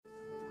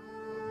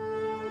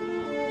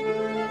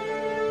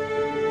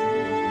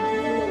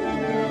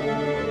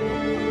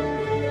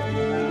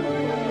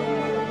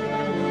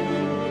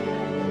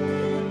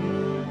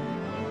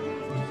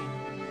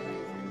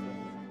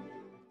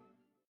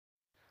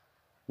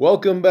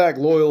Welcome back,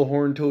 loyal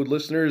Horn-Toed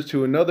listeners,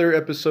 to another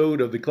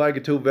episode of the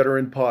Klagetoh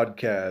Veteran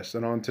Podcast.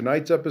 And on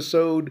tonight's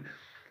episode,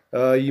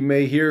 you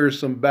may hear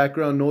some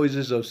background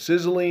noises of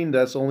sizzling.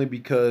 That's only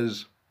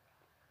because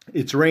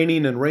it's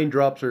raining and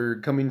raindrops are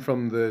coming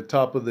from the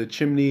top of the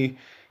chimney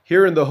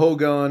here in the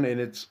Hogan,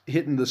 and it's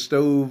hitting the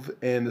stove.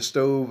 And the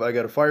stove, I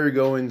got a fire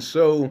going,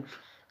 so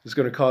it's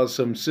going to cause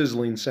some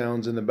sizzling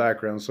sounds in the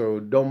background. So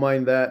don't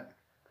mind that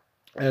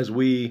as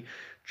we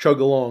chug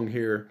along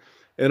here.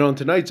 And on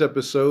tonight's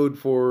episode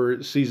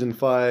for season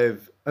 7,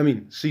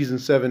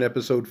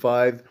 episode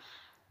 5,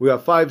 we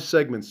have 5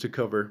 segments to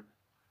cover.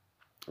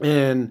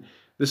 And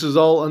this is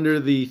all under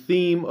the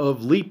theme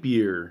of leap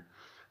year.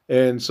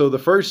 And so the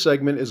first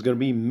segment is going to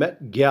be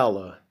Met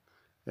Gala.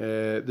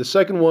 The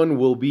second one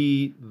will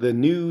be the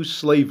new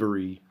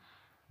slavery.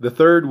 The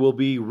third will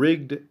be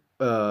rigged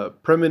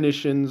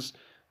premonitions.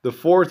 The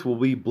fourth will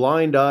be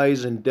blind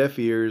eyes and deaf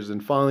ears.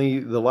 And finally,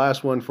 the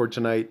last one for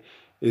tonight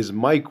is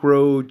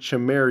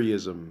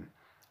microchimerism.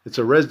 It's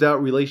a resed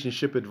out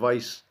relationship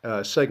advice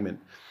segment.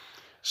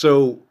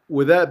 So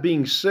with that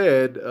being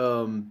said,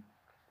 I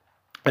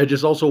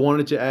just also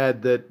wanted to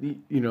add that,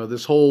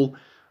 this whole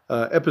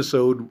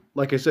episode,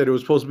 like I said, it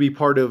was supposed to be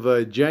part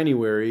of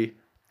January.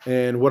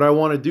 And what I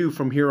want to do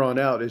from here on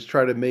out is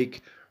try to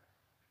make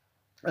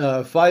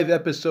 5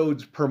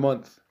 episodes per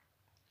month.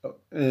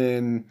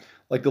 And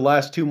like the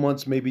last 2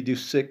 months, maybe do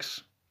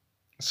 6.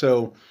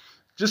 So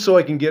just so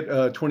I can get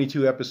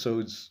 22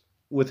 episodes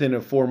within a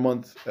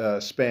 4-month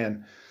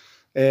span.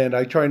 And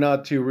I try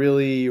not to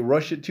really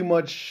rush it too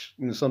much.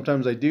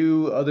 Sometimes I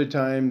do. Other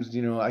times,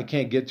 I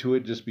can't get to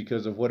it just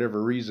because of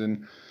whatever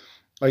reason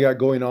I got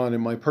going on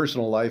in my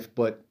personal life.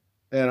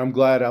 And I'm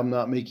glad I'm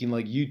not making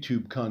like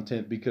YouTube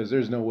content because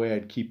there's no way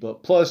I'd keep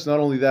up. Plus, not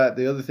only that,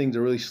 the other thing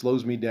that really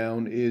slows me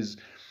down is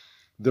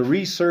the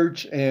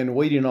research and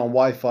waiting on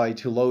Wi-Fi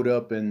to load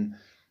up. And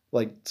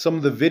like some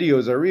of the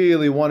videos I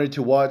really wanted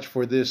to watch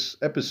for this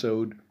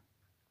episode,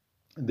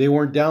 they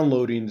weren't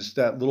downloading. Just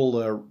that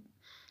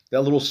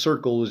little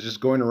circle was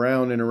just going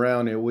around and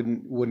around. It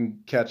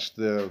wouldn't catch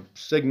the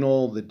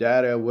signal, the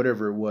data,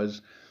 whatever it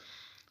was.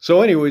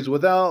 So anyways,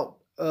 without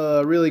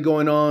really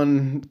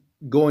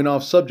going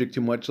off subject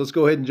too much, let's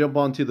go ahead and jump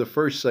on to the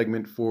first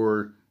segment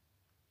for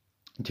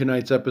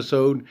tonight's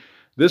episode.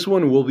 This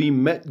one will be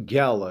Met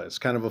Gala. It's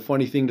kind of a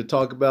funny thing to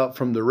talk about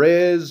from the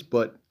res,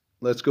 but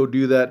let's go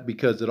do that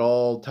because it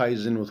all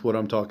ties in with what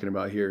I'm talking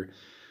about here.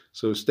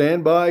 So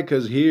stand by,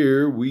 because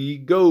here we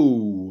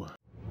go.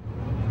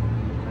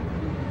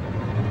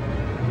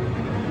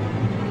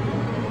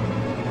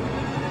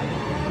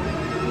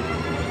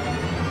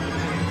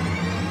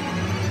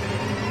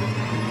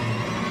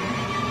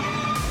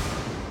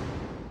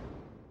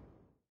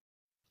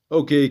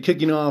 Okay,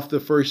 kicking off the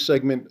first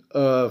segment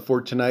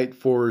for tonight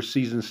for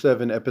Season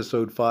 7,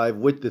 Episode 5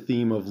 with the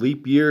theme of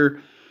leap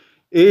year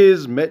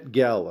is Met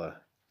Gala.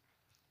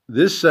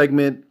 This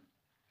segment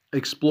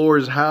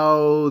explores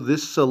how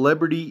this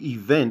celebrity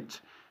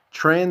event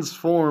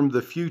transformed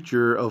the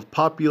future of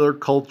popular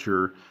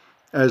culture,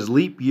 as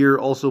leap year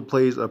also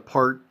plays a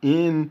part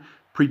in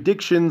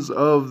predictions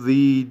of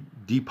the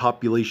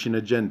depopulation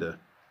agenda.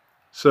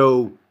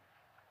 So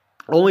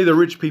only the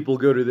rich people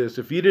go to this.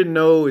 If you didn't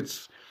know,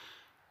 it's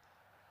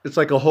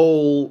like a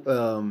whole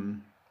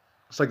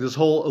it's like this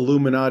whole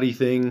Illuminati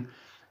thing,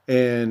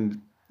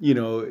 and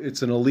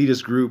it's an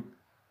elitist group.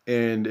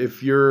 And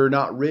if you're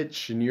not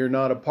rich and you're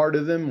not a part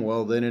of them,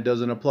 well, then it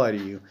doesn't apply to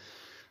you.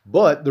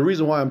 But the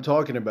reason why I'm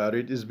talking about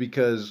it is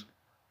because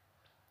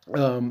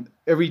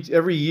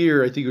every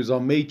year, I think it was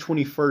on May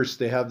 21st,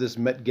 they have this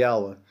Met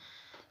Gala.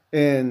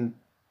 And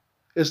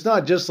it's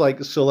not just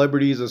like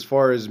celebrities as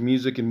far as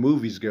music and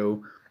movies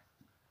go.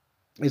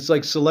 It's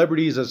like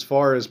celebrities as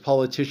far as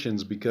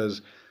politicians,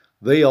 because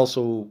they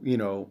also,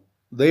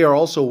 they are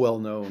also well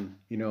known,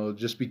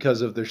 just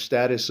because of their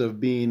status of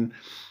being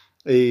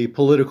a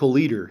political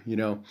leader,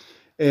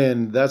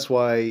 and that's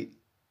why,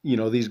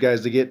 these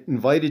guys, they get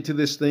invited to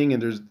this thing.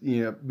 And there's,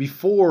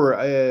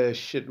 before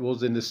shit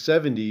was in the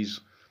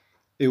 70s,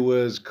 it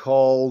was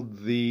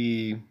called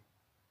the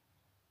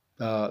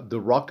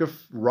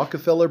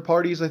Rockefeller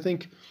parties, I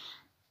think,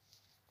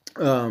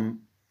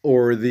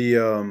 or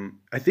the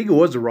I think it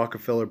was the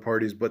Rockefeller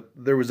parties, but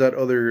there was that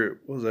other,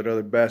 what was that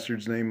other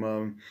bastard's name?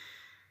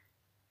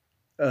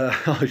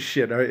 Oh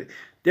shit! I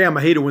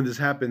hate it when this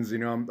happens.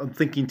 I'm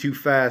thinking too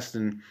fast,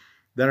 and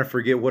then I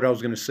forget what I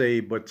was gonna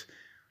say. But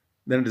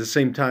then at the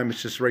same time,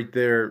 it's just right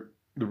there.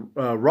 The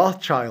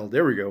Rothschild.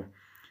 There we go.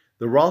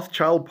 The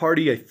Rothschild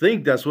party. I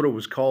think that's what it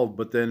was called.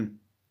 But then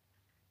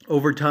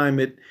over time,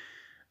 like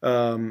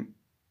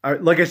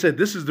I said,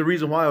 this is the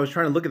reason why I was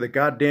trying to look at the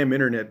goddamn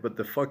internet, but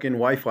the fucking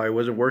Wi-Fi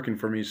wasn't working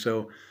for me.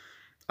 So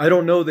I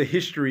don't know the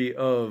history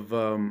of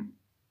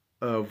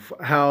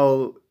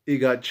how it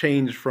got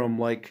changed from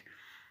like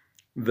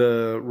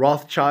the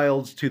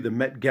Rothschilds to the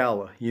Met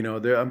Gala.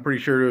 I'm pretty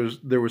sure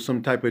there was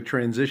some type of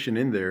transition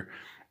in there.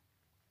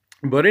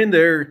 But in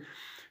there,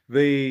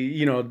 they,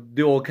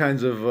 do all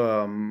kinds of,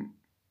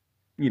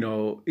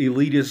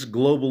 elitist,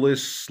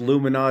 globalist,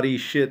 Illuminati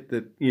shit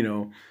that,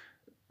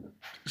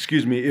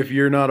 excuse me, if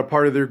you're not a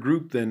part of their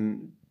group,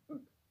 then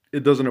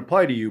it doesn't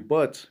apply to you.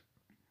 But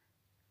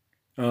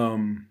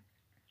um,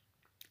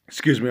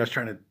 excuse me, I was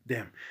trying to,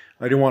 damn,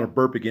 I didn't want to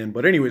burp again.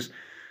 But anyways,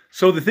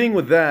 so the thing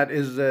with that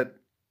is that,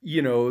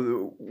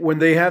 when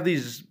they have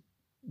these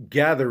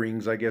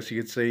gatherings, I guess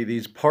you could say,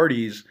 these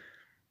parties,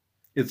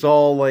 it's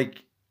all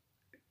like,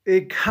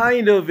 it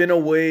kind of, in a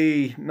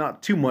way,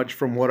 not too much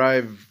from what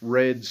I've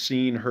read,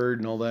 seen, heard,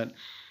 and all that.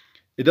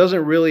 It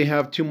doesn't really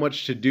have too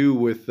much to do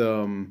with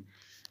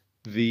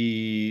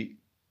the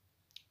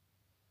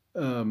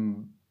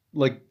um,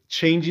 like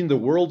changing the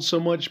world so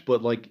much,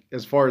 but like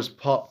as far as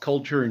pop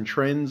culture and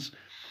trends,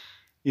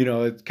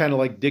 it kind of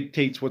like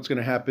dictates what's going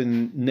to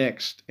happen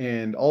next.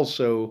 And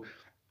also,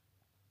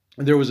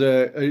 there was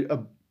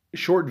a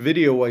short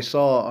video I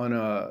saw on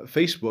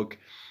Facebook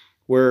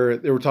where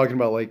they were talking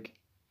about like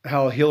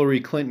how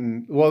Hillary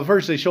Clinton. Well,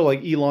 first they show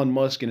like Elon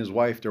Musk and his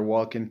wife. They're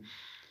walking,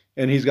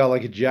 and he's got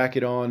like a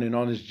jacket on, and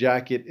on his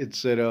jacket it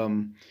said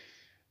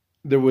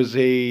there was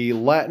a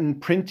Latin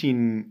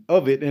printing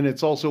of it, and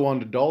it's also on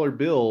the dollar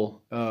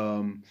bill.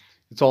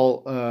 It's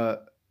all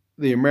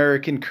the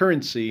American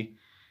currency.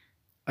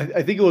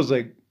 I think it was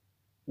like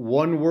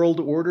One World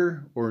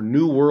Order or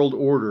New World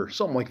Order,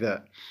 something like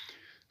that.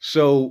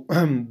 So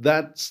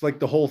that's like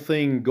the whole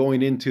thing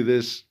going into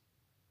this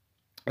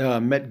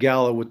Met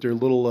Gala with their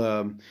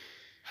little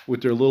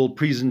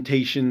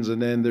presentations,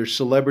 and then their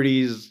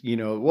celebrities.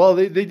 Well,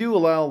 they do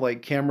allow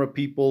like camera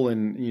people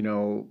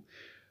and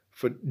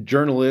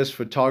journalists,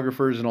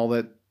 photographers, and all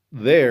that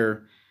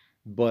there,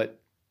 but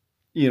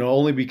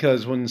only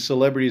because when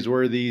celebrities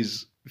wear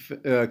these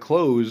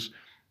clothes,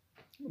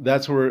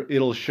 that's where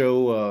it'll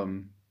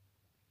show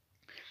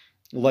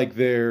like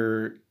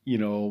their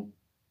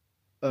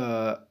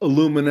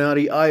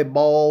Illuminati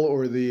eyeball,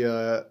 or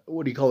the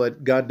what do you call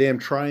that goddamn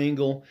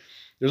triangle?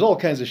 There's all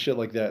kinds of shit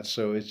like that.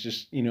 So it's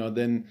just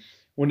then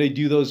when they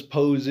do those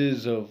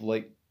poses of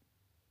like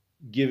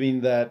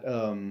giving that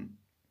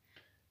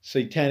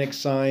satanic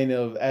sign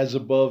of as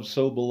above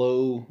so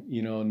below,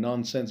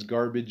 nonsense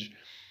garbage.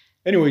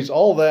 Anyways,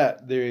 all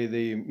that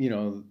they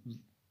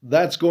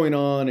that's going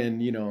on,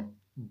 and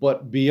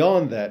but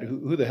beyond that,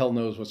 who the hell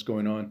knows what's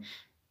going on.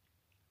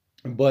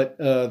 But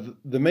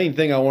the main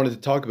thing I wanted to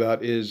talk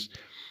about is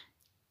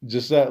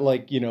just that,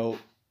 like,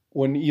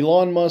 when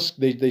Elon Musk,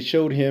 they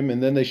showed him,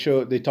 and then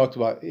they talked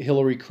about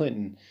Hillary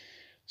Clinton.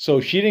 So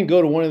she didn't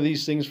go to one of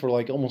these things for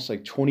like almost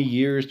like 20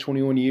 years,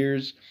 21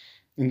 years.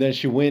 And then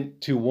she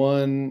went to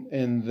one,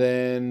 and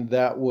then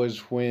that was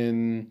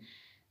when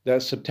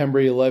that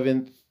September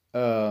 11th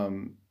uh,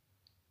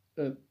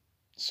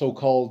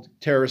 so-called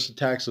terrorist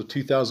attacks of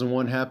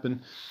 2001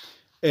 happened.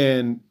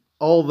 And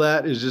all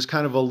that is just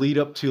kind of a lead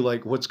up to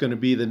like what's going to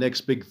be the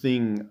next big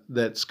thing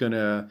that's going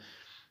to,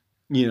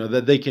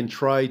 that they can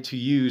try to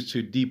use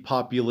to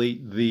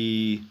depopulate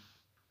the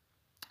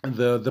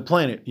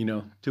planet.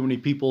 Too many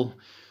people,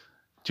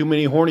 too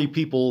many horny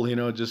people,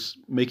 just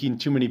making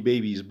too many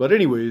babies. But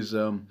anyways,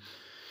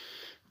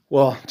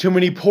 well, too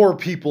many poor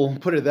people,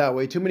 put it that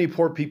way, too many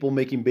poor people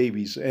making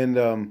babies.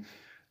 And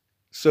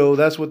so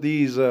that's what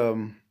these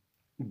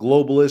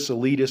globalists,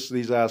 elitists,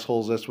 these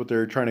assholes, that's what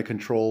they're trying to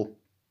control.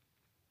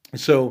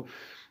 So,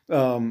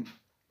 um,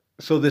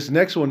 so this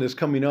next one is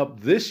coming up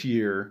this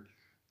year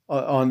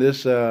on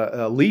this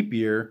leap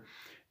year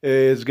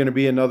is going to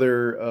be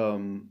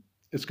another.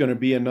 It's going to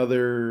be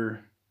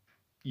another,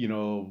 you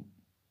know,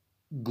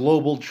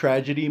 global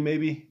tragedy.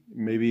 Maybe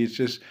it's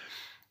just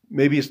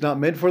maybe it's not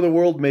meant for the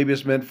world. Maybe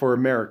it's meant for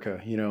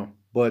America.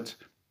 But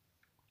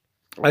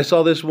I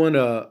saw this one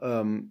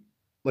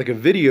like a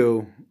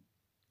video.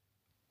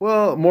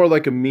 Well, more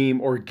like a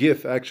meme or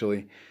GIF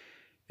actually,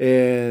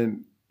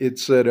 and it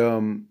said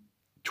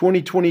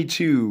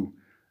 2022.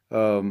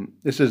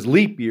 It says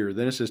leap year.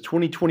 Then it says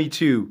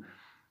 2022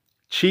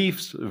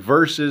 Chiefs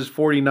versus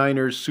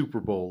 49ers Super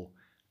Bowl.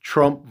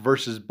 Trump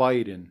versus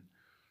Biden.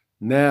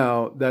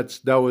 Now that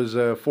was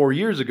 4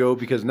 years ago,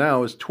 because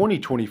now it's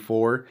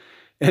 2024,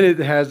 and it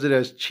has it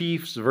as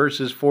Chiefs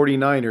versus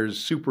 49ers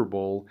Super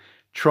Bowl.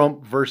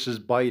 Trump versus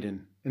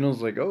Biden. And I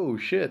was like, oh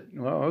shit.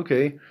 Well,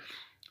 okay.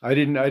 I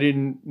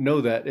didn't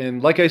know that.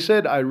 And like I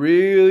said, I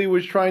really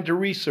was trying to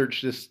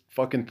research this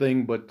fucking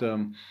thing, but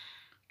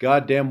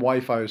goddamn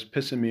Wi-Fi was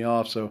pissing me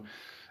off. So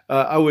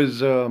I was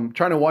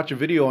trying to watch a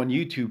video on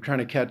YouTube, trying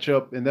to catch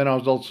up, and then I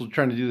was also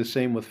trying to do the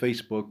same with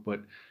Facebook,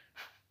 but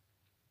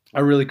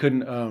I really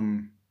couldn't.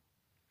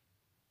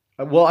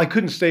 Well, I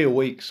couldn't stay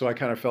awake, so I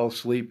kind of fell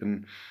asleep.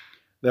 And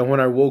then when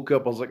I woke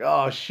up, I was like,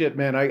 "Oh shit,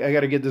 man! I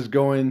got to get this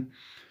going."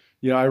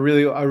 I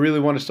really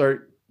want to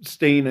start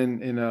staying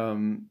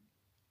in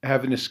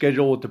having a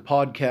schedule with the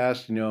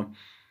podcast.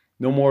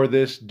 No more of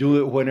this, do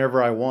it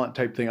whenever I want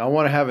type thing. I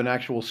want to have an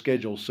actual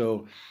schedule.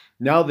 So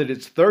now that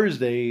it's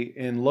Thursday,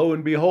 and lo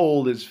and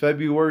behold, it's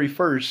February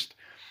 1st,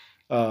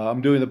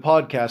 I'm doing the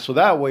podcast. So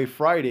that way,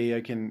 Friday,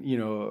 I can,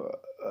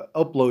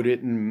 upload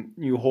it, and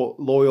you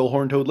loyal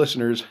Horn Toad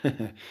listeners,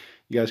 you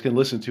guys can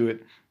listen to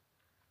it.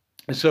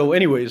 So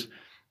anyways,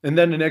 And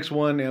then the next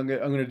one I'm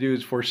going to do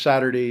is for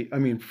Sunday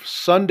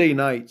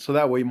night. So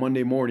that way,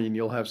 Monday morning,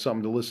 you'll have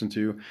something to listen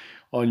to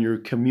on your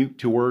commute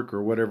to work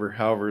or whatever,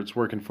 however it's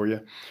working for you.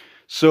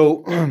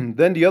 So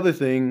then the other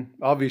thing,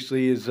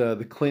 obviously, is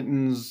the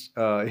Clintons.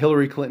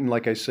 Hillary Clinton,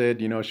 like I said,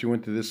 she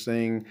went to this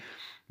thing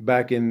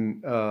back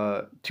in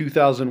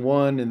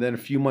 2001. And then a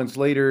few months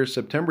later,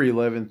 September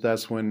 11th,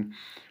 that's when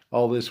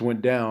all this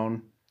went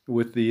down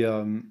with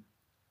the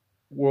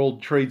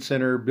World Trade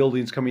Center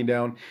buildings coming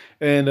down.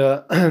 And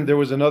there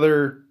was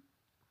another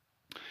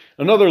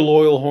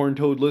loyal Horn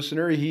Toad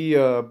listener. He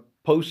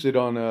posted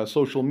on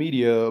social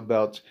media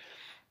about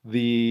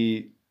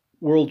the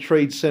World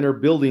Trade Center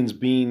buildings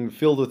being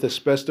filled with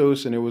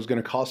asbestos, and it was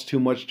going to cost too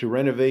much to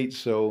renovate.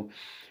 So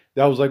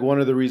that was like one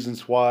of the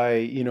reasons why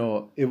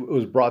it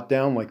was brought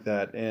down like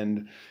that.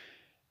 And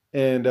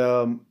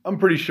I'm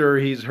pretty sure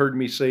he's heard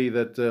me say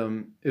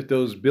that if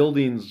those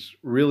buildings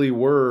really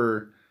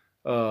were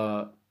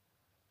uh,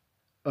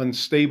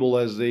 unstable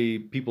as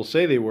people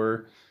say they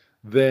were,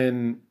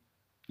 then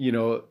you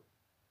know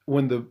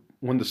when the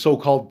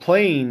so-called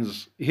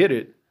planes hit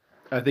it,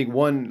 I think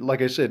one,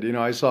 like I said,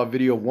 I saw a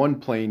video of one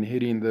plane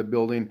hitting the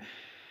building.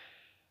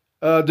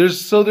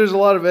 There's a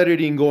lot of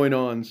editing going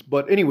on,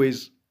 but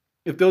anyways,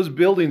 if those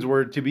buildings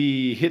were to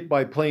be hit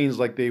by planes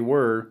like they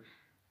were,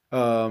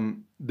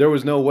 there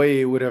was no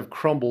way it would have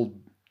crumbled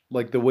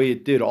like the way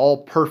it did,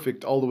 all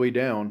perfect all the way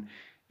down.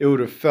 It would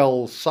have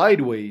fell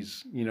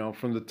sideways,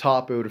 from the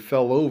top. It would have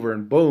fell over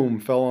and boom,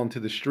 fell onto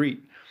the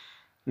street,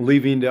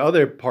 leaving the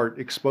other part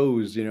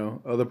exposed,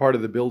 other part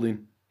of the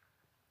building.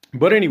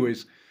 But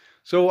anyways,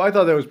 so I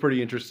thought that was pretty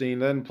interesting.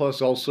 Then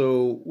plus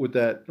also with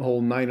that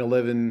whole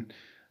 9/11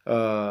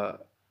 uh,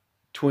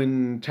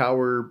 twin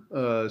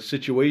tower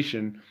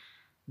situation,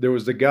 there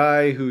was the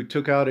guy who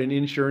took out an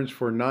insurance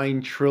for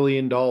 $9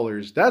 trillion.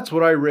 That's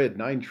what I read,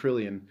 9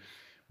 trillion.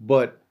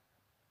 But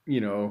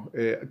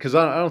because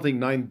I don't think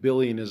 9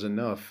 billion is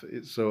enough.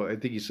 So I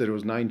think he said it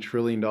was $9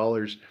 trillion.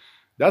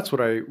 That's what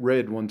I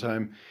read one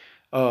time.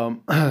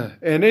 And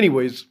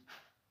anyways,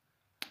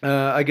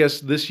 I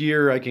guess this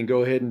year I can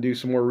go ahead and do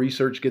some more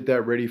research, get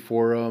that ready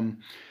for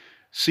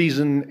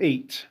season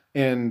 8.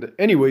 And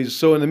anyways,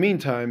 so in the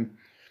meantime,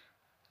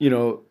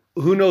 who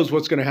knows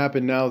what's going to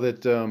happen now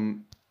that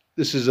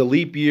this is a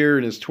leap year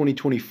and it's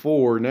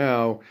 2024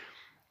 now,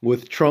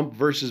 with Trump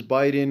versus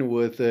Biden,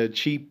 with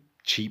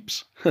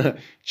Chiefs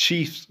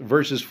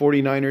versus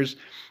 49ers.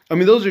 I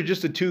mean, those are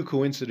just the two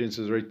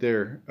coincidences right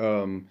there,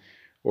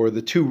 or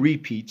the two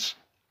repeats.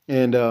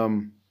 And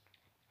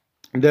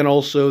then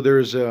also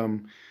there's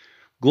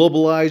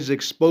globalized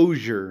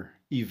exposure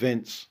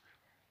events,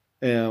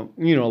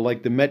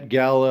 like the Met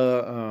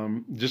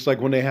Gala, just like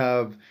when they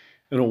have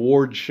an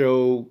award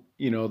show,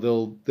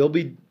 they'll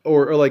be,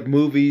 or like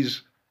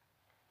movies,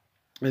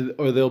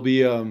 or they'll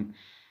be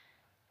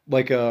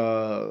like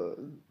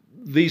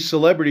these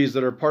celebrities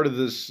that are part of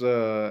this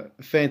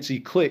fancy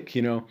clique,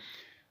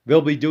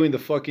 they'll be doing the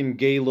fucking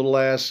gay little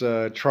ass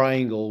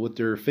triangle with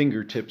their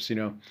fingertips,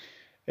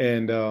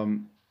 and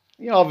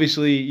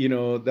obviously,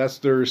 that's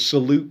their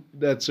salute,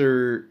 that's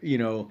their,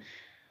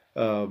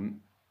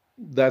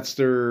 that's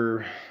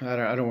their,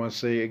 I don't want to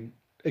say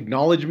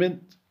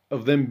acknowledgement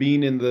of them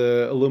being in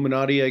the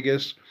Illuminati, I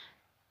guess,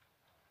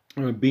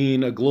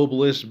 being a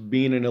globalist,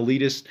 being an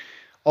elitist,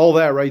 all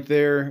that right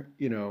there.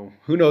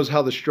 Who knows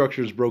how the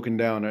structure is broken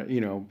down.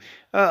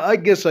 I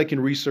guess I can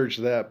research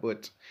that,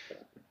 but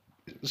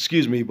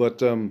excuse me,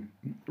 but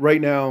right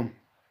now,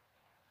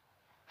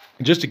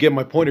 just to get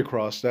my point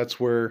across, that's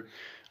where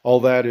all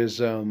that is.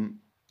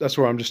 That's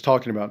where I'm just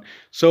talking about.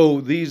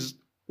 So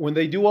when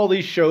they do all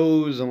these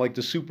shows and like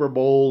the Super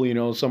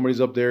Bowl,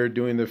 somebody's up there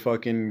doing their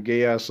fucking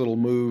gay ass little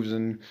moves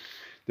and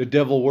the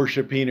devil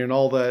worshiping and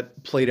all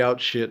that played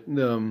out shit.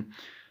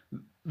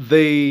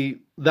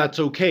 That's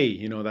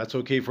okay, that's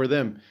okay for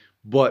them.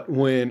 But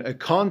when a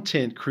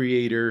content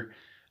creator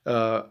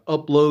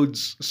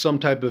uploads some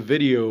type of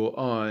video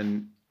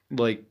on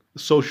like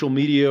social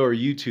media or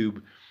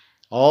YouTube,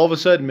 all of a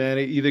sudden, man,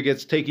 it either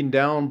gets taken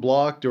down,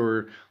 blocked,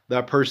 or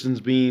that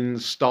person's being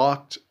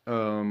stalked,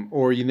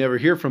 or you never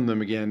hear from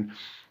them again.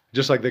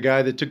 Just like the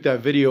guy that took that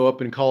video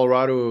up in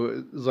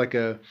Colorado is like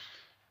a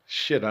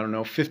shit, I don't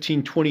know,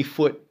 15,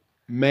 20-foot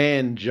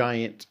man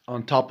giant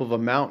on top of a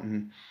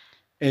mountain.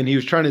 And he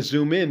was trying to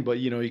zoom in, but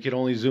you could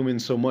only zoom in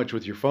so much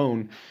with your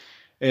phone.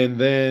 And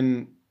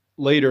then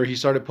later he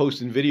started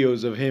posting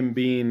videos of him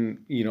being,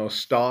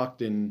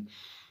 stalked, and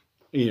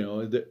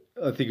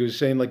I think he was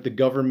saying like the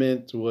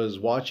government was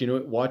watching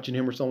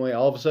him or something. Like,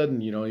 all of a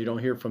sudden, you don't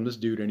hear from this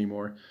dude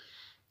anymore.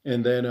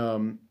 And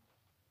then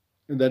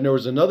there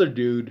was another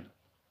dude.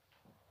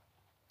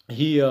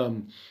 He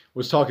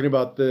was talking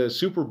about the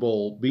Super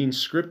Bowl being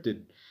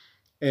scripted,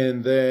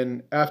 and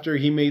then after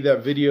he made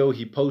that video,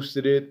 he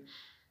posted it.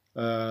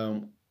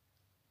 Um,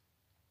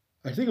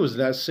 I think it was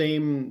that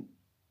same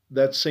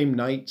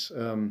night,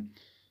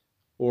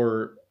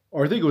 or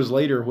I think it was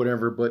later, or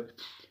whatever. But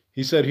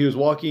he said he was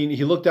walking.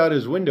 He looked out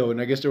his window,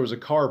 and I guess there was a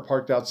car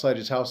parked outside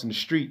his house in the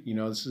street.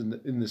 This is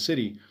in the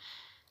city,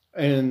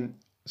 and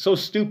so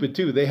stupid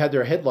too. They had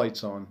their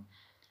headlights on.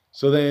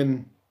 So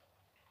then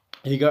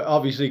he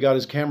obviously got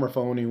his camera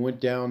phone. He went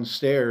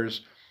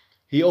downstairs.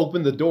 He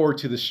opened the door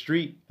to the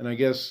street, and I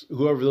guess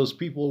whoever those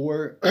people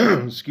were,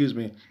 excuse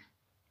me,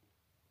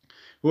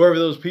 whoever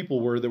those people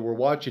were that were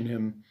watching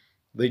him,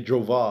 they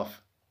drove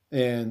off,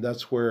 and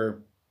that's where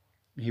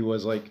he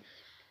was like,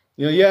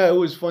 yeah, it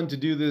was fun to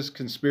do this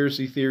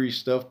conspiracy theory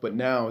stuff, but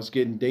now it's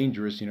getting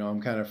dangerous. I'm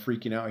kind of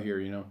freaking out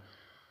here.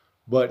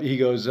 But he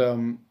goes,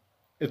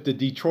 if the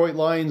Detroit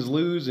Lions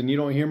lose and you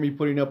don't hear me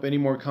putting up any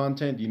more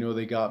content,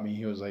 they got me.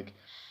 He was like,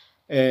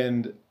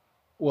 and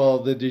well,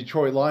 the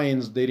Detroit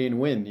Lions, they didn't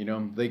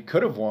win. They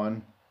could have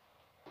won,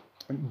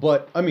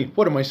 but I mean,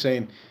 what am I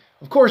saying?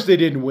 Of course they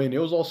didn't win. It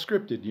was all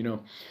scripted.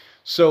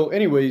 So,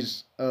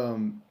 anyways,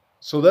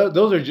 so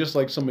those are just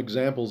like some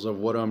examples of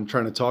what I'm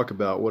trying to talk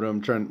about,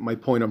 my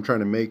point I'm trying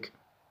to make.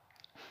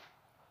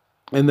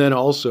 And then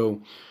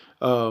also,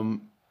 so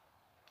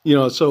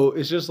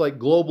it's just like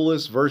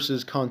globalists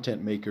versus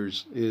content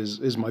makers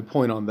is my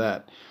point on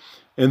that.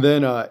 And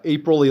then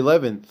April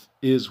 11th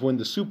is when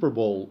the Super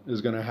Bowl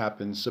is going to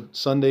happen,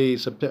 Sunday,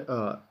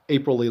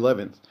 April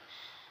 11th.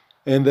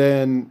 And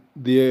then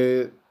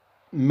the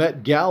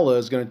Met Gala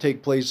is going to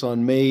take place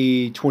on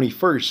May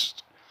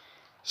 21st.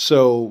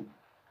 So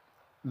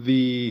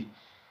those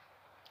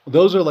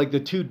are like the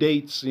two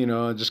dates,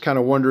 just kind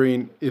of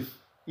wondering if,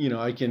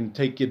 I can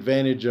take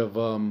advantage of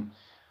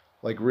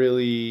like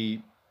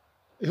really,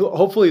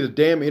 hopefully the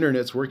damn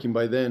internet's working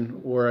by then,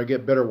 or I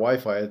get better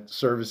Wi-Fi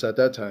service at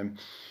that time.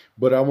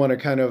 But I want to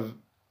kind of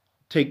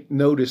take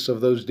notice of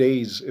those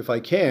days if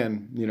I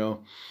can,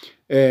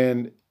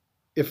 and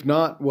if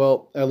not,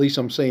 well, at least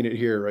I'm saying it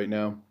here right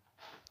now.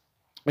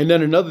 And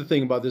then another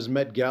thing about this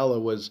Met Gala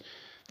was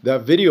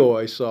that video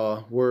I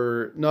saw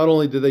where not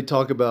only did they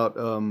talk about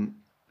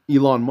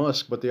Elon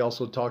Musk, but they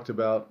also talked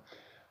about,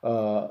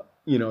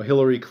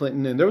 Hillary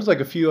Clinton. And there was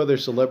like a few other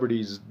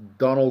celebrities,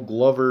 Donald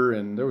Glover,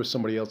 and there was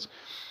somebody else.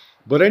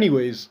 But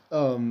anyways,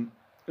 I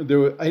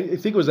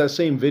think it was that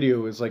same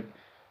video. It's like,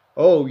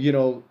 oh,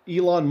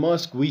 Elon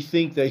Musk, we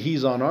think that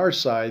he's on our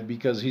side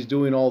because he's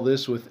doing all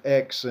this with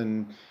X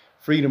and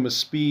freedom of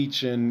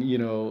speech and,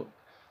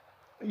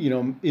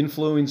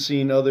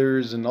 influencing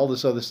others and all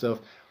this other stuff.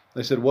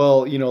 I said,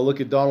 well,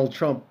 look at Donald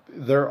Trump.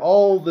 They're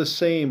all the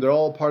same. They're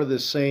all part of the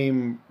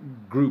same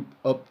group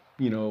up,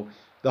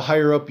 the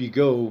higher up you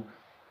go,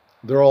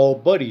 they're all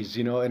buddies,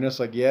 and it's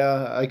like,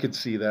 yeah, I could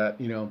see that,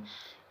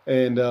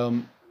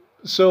 and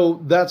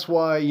so that's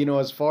why,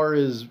 as far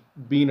as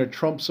being a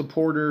Trump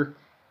supporter,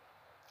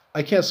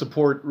 I can't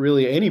support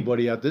really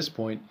anybody at this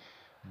point.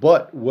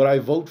 But would I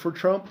vote for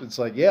Trump? It's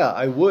like, yeah,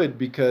 I would,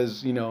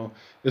 because,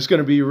 it's going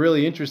to be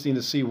really interesting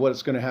to see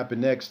what's going to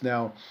happen next.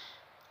 Now,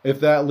 if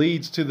that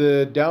leads to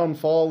the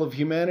downfall of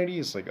humanity,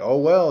 it's like, oh,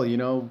 well,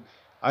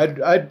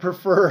 I'd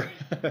prefer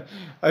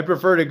I'd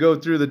prefer to go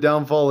through the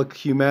downfall of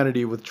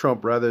humanity with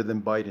Trump rather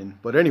than Biden.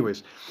 But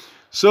anyways,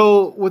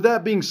 so with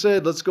that being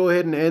said, let's go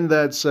ahead and end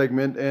that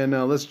segment, and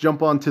let's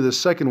jump on to the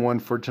second one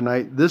for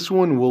tonight. This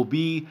one will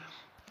be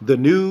the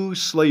new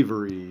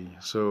slavery.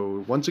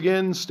 So once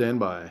again, stand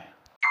by.